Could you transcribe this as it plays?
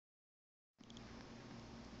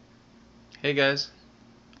Hey guys,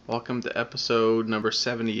 welcome to episode number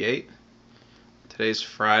 78. Today's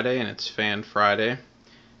Friday and it's Fan Friday.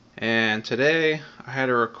 And today I had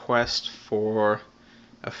a request for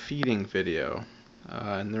a feeding video.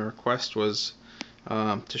 And the request was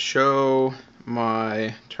to show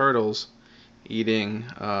my turtles eating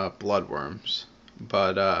bloodworms.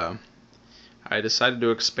 But I decided to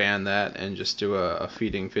expand that and just do a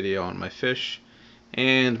feeding video on my fish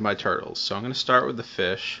and my turtles. So I'm going to start with the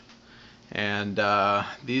fish. And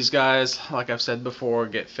these guys, like I've said before,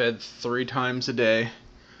 get fed 3 times a day.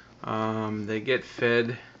 They get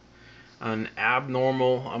fed an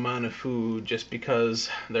abnormal amount of food just because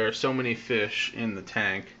there are so many fish in the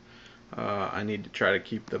tank. I need to try to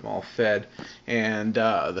keep them all fed. And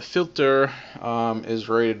the filter is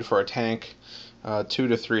rated for a tank 2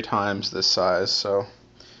 to 3 times this size, so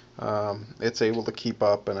it's able to keep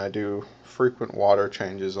up, and I do frequent water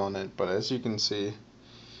changes on it. But as you can see,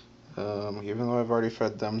 even though I've already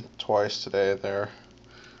fed them twice today, they're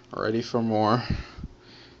ready for more.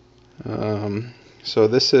 So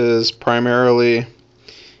this is primarily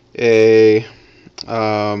a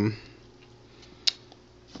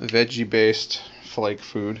veggie-based flake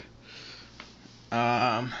food.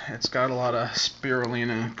 It's got a lot of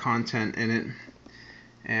spirulina content in it,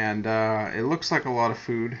 and it looks like a lot of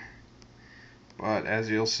food, but as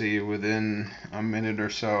you'll see, within a minute or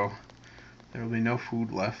so there will be no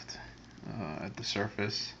food left at the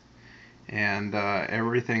surface, and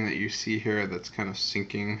everything that you see here that's kind of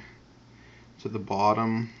sinking to the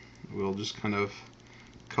bottom will just kind of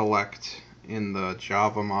collect in the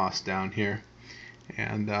Java moss down here.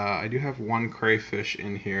 And I do have one crayfish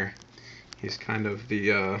in here. He's kind of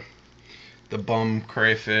the bum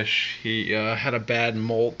crayfish. He had a bad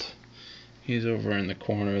molt. He's over in the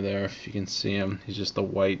corner there, if you can see him. He's just the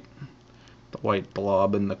white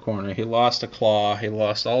blob in the corner. He lost a claw. He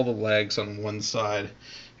lost all the legs on one side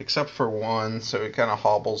except for one, so he kind of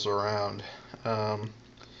hobbles around.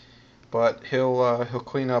 But he'll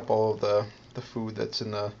clean up all of the food that's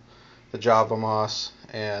in the Java moss,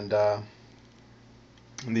 and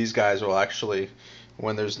these guys will actually,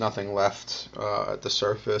 when there's nothing left at the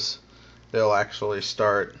surface, they'll actually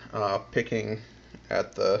start picking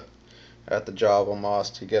at the Java moss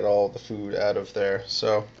to get all the food out of there.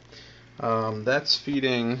 So that's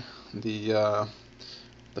feeding the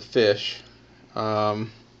fish.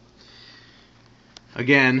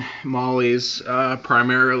 Again, Molly's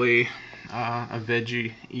primarily a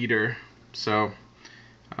veggie eater, so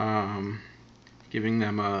giving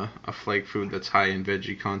them a flake food that's high in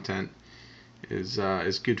veggie content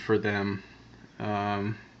is good for them.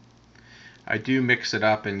 I do mix it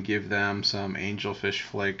up and give them some angelfish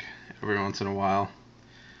flake every once in a while,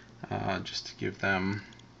 just to give them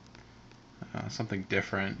something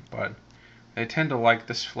different, but they tend to like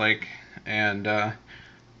this flake, and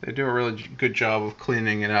they do a really good job of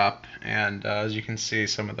cleaning it up. And as you can see,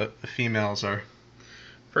 some of the females are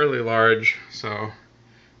fairly large, so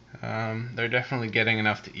they're definitely getting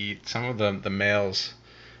enough to eat. Some of the males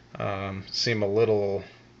seem a little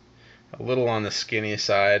on the skinny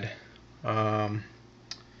side, but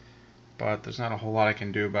there's not a whole lot I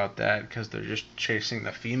can do about that because they're just chasing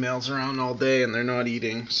the females around all day and they're not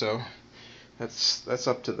eating. So that's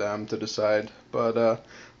up to them to decide. But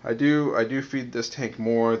I do feed this tank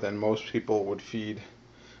more than most people would feed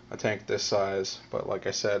a tank this size. But like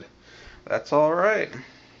I said, that's all right.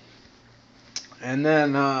 And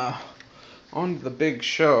then on to the big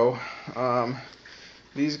show.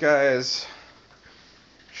 These guys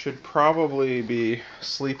should probably be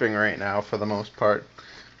sleeping right now for the most part.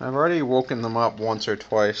 I've already woken them up once or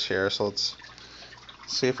twice here, so let's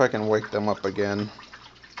see if I can wake them up again.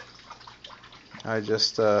 I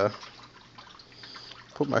just put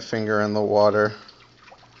my finger in the water,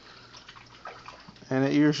 and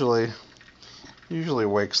it usually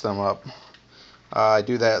wakes them up. I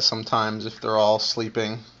do that sometimes if they're all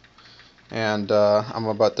sleeping and I'm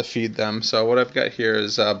about to feed them. So what I've got here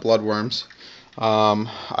is bloodworms.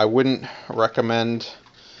 I wouldn't recommend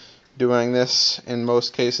doing this in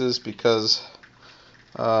most cases because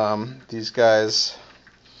these guys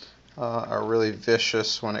are really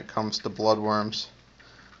vicious when it comes to bloodworms.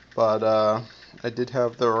 But I did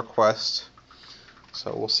have the request,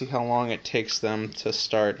 so we'll see how long it takes them to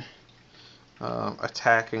start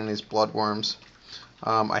attacking these bloodworms.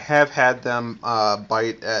 I have had them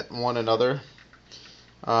bite at one another.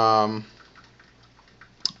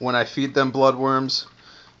 When I feed them bloodworms,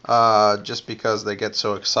 just because they get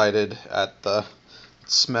so excited at the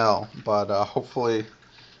smell, but hopefully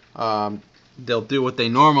they'll do what they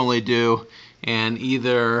normally do and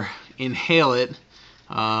either inhale it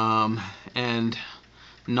and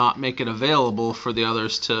not make it available for the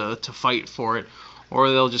others to fight for it, or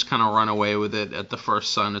they'll just kind of run away with it at the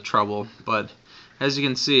first sign of trouble. But as you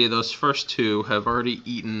can see, those first two have already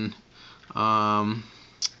eaten a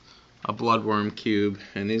bloodworm cube,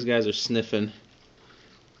 and these guys are sniffing.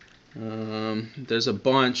 There's a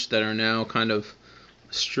bunch that are now kind of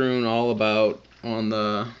strewn all about on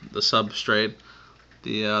the substrate.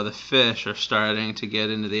 The fish are starting to get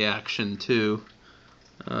into the action too.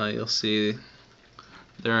 You'll see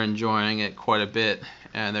they're enjoying it quite a bit,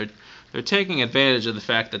 and they're taking advantage of the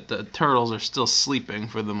fact that the turtles are still sleeping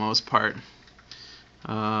for the most part.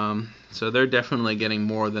 So they're definitely getting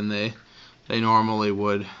more than they normally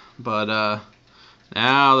would. But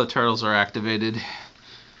now the turtles are activated,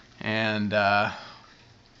 and they're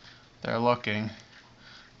looking.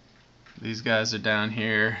 These guys are down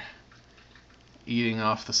here eating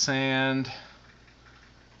off the sand.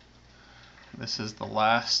 This is the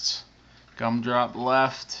last gumdrop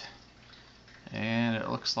left, and it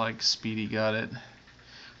looks like Speedy got it.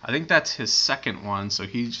 I think that's his second one, so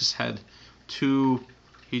he just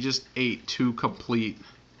ate two complete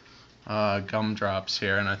gumdrops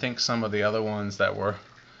here, and I think some of the other ones that were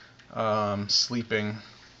sleeping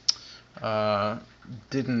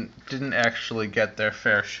didn't actually get their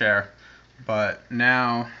fair share. But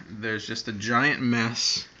now there's just a giant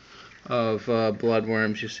mess of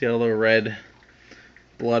bloodworms. You see all the red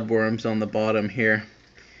bloodworms on the bottom here,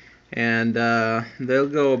 and they'll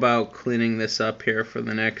go about cleaning this up here for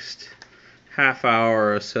the next half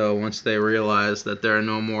hour or so once they realize that there are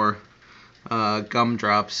no more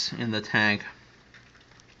gumdrops in the tank.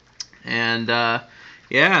 And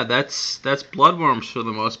yeah, that's bloodworms for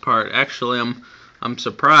the most part. Actually, I'm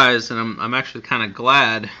surprised, and I'm actually kind of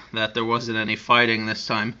glad that there wasn't any fighting this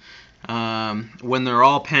time. When they're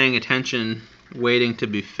all paying attention, waiting to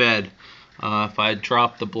be fed, if I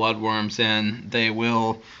drop the bloodworms in, they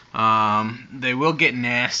will get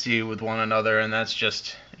nasty with one another, and that's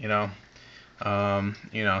just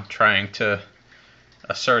trying to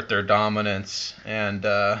assert their dominance and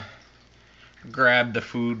grab the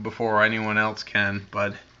food before anyone else can.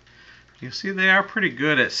 But you see, they are pretty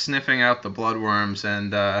good at sniffing out the bloodworms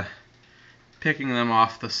and picking them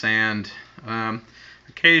off the sand.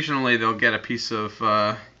 Occasionally they'll get a piece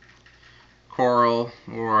of coral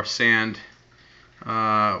or sand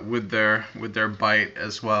with their bite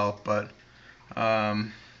as well, but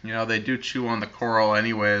they do chew on the coral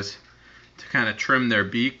anyways to kind of trim their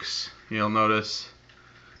beaks. You'll notice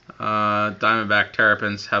diamondback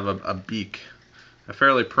terrapins have a beak, a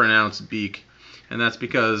fairly pronounced beak, and that's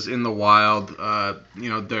because in the wild,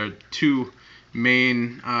 their two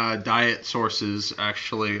main diet sources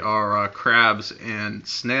actually are crabs and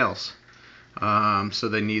snails. So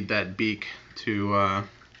they need that beak to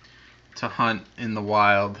hunt in the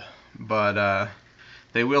wild, but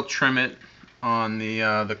they will trim it on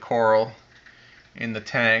the coral in the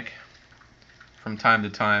tank from time to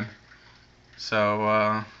time.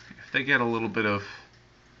 So if they get a little bit of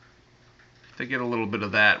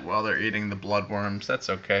that while they're eating the bloodworms, that's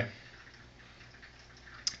okay.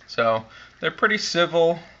 So they're pretty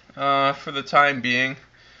civil for the time being,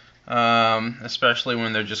 especially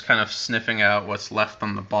when they're just kind of sniffing out what's left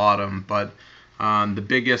on the bottom. But the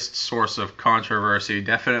biggest source of controversy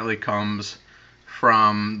definitely comes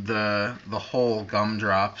from the whole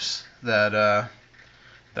gumdrops that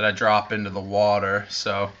I drop into the water.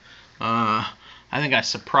 So I think I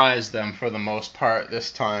surprised them for the most part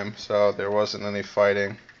this time, so there wasn't any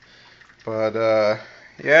fighting. But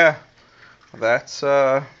yeah, that's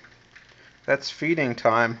feeding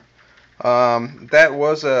time. That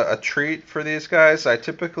was a treat for these guys. I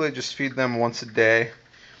typically just feed them once a day,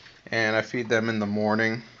 and I feed them in the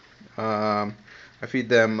morning. I feed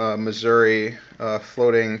them Missouri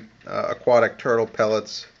floating aquatic turtle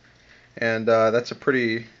pellets, and that's a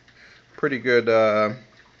pretty good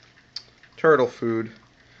turtle food.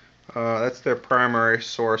 That's their primary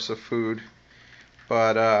source of food.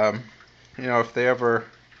 But if they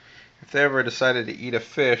ever decided to eat a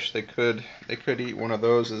fish, they could eat one of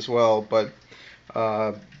those as well. But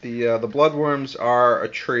the bloodworms are a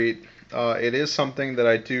treat. It is something that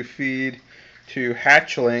I do feed to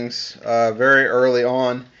hatchlings very early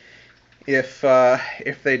on, if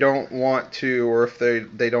they don't want to, or if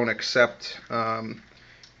they don't accept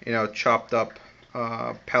chopped up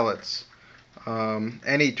pellets.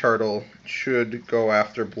 Any turtle should go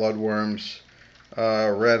after bloodworms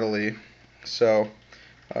readily. So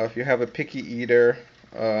if you have a picky eater,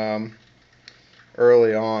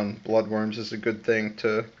 early on, bloodworms is a good thing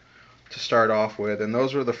to start off with. And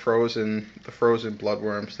those were the frozen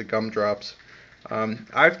bloodworms, the gumdrops.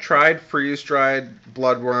 I've tried freeze-dried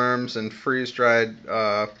bloodworms and freeze-dried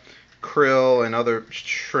krill and other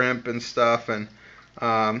shrimp and stuff, and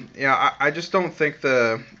I just don't think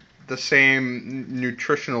the same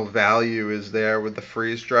nutritional value is there with the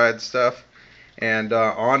freeze-dried stuff. And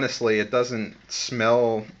honestly, it doesn't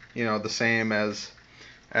smell, the same as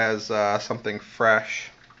something fresh.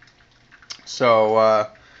 So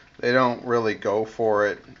they don't really go for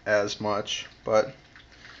it as much. But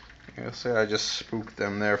I just spooked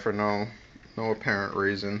them there for no apparent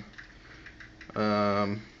reason.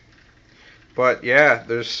 But yeah,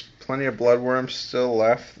 there's plenty of bloodworms still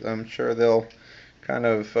left. I'm sure they'll kind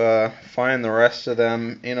of find the rest of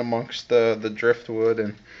them in amongst the driftwood,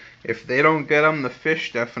 and if they don't get them, the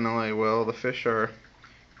fish definitely will. The fish are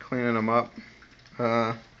cleaning them up.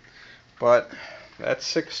 But that's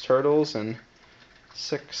 6 turtles and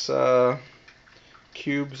 6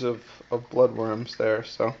 cubes of bloodworms there.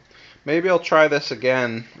 So maybe I'll try this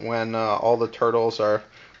again when all the turtles are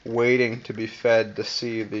waiting to be fed to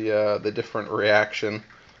see the different reaction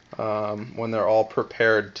when they're all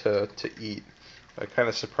prepared to eat. I kind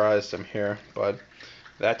of surprised them here, but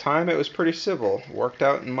that time it was pretty civil. Worked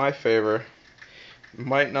out in my favor.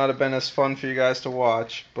 Might not have been as fun for you guys to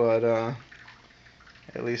watch, but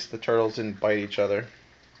at least the turtles didn't bite each other.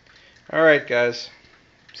 Alright guys,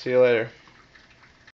 see you later.